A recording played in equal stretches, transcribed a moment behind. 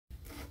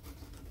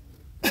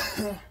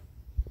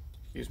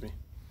Excuse me.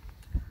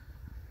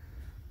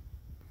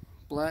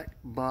 Black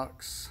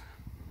box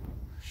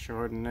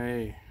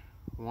chardonnay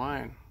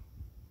wine.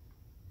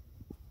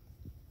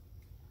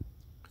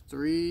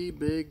 3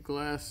 big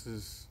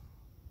glasses,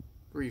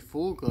 3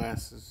 full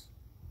glasses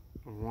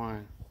of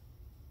wine.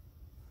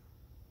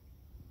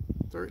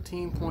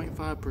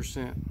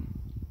 13.5%.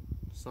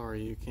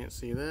 Sorry you can't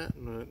see that,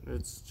 but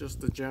it's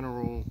just the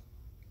general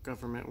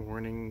government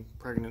warning.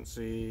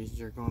 Pregnancy,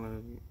 you're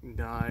gonna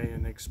die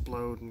and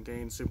explode and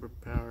gain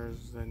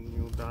superpowers, then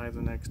you'll die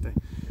the next day.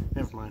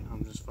 Never mind,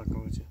 I'm just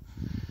fucking with you.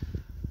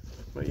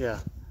 But yeah,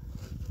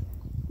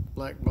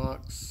 black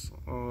box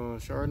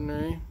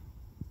chardonnay,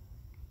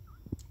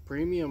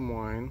 premium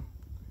wine,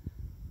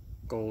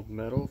 gold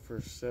medal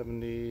for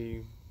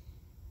 70,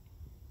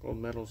 gold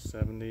medal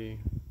 70,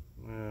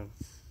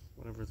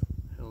 whatever the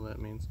hell that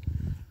means.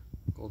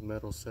 Gold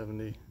medal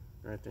 70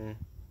 right there.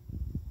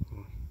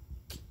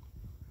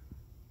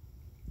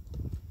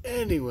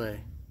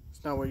 Anyway,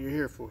 it's not what you're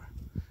here for.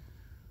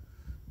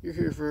 You're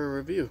here for a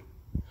review.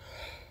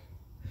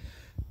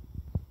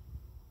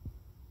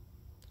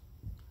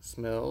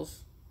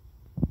 Smells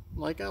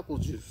like apple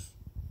juice.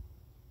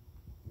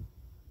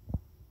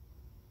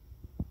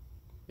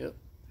 Yep,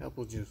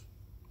 apple juice.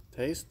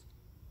 Taste.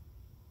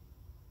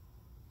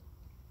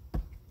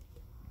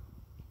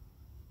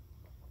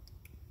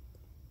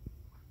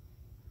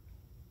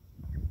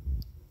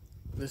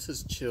 This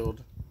is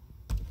chilled.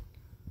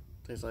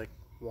 Tastes like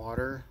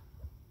water,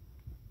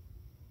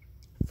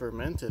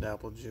 fermented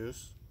apple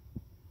juice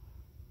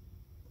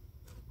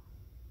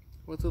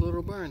with a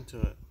little burn to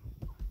it.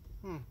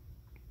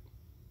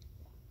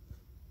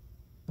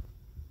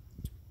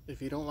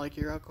 If you don't like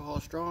your alcohol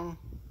strong,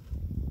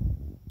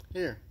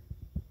 here,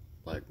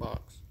 black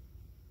box.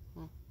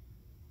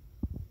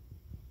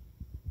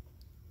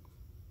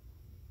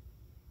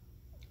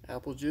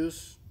 Apple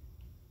juice,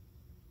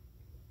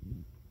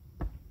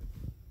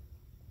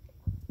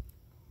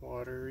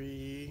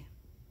 watery,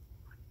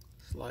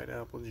 slight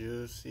apple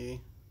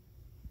juicy,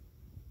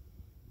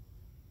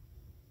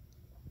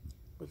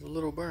 with a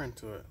little burn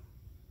to it.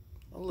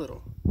 A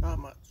little, not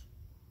much.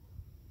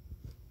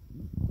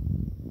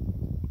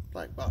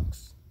 Black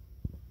box.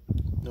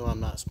 No, I'm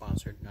not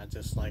sponsored. I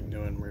just like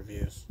doing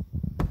reviews.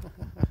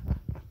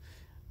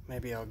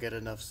 Maybe I'll get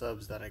enough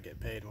subs that I get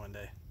paid one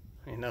day.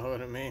 You know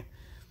what I mean?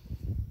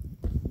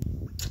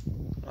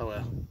 Oh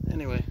well.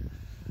 Anyway,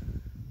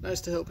 nice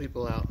to help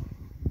people out.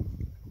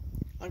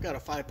 I've got a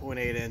 5.8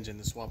 engine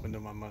to swap into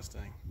my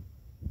Mustang.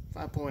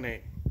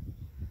 5.8.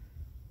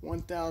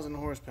 1,000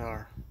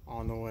 horsepower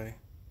on the way.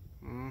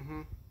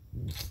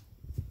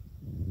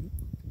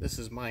 This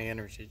is my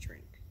energy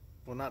drink.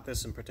 Well, not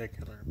this in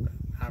particular, but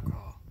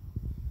alcohol.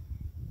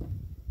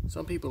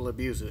 Some people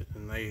abuse it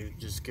and they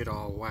just get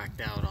all whacked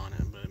out on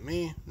it, but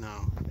me,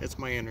 no. It's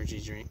my energy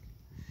drink.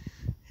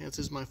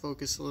 Enhances my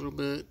focus a little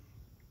bit.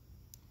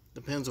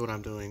 Depends what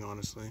I'm doing,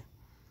 honestly.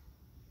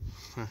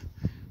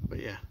 But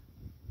yeah.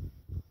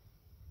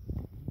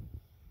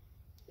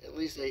 At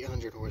least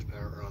 800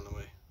 horsepower on the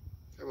way.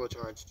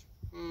 Turbocharged.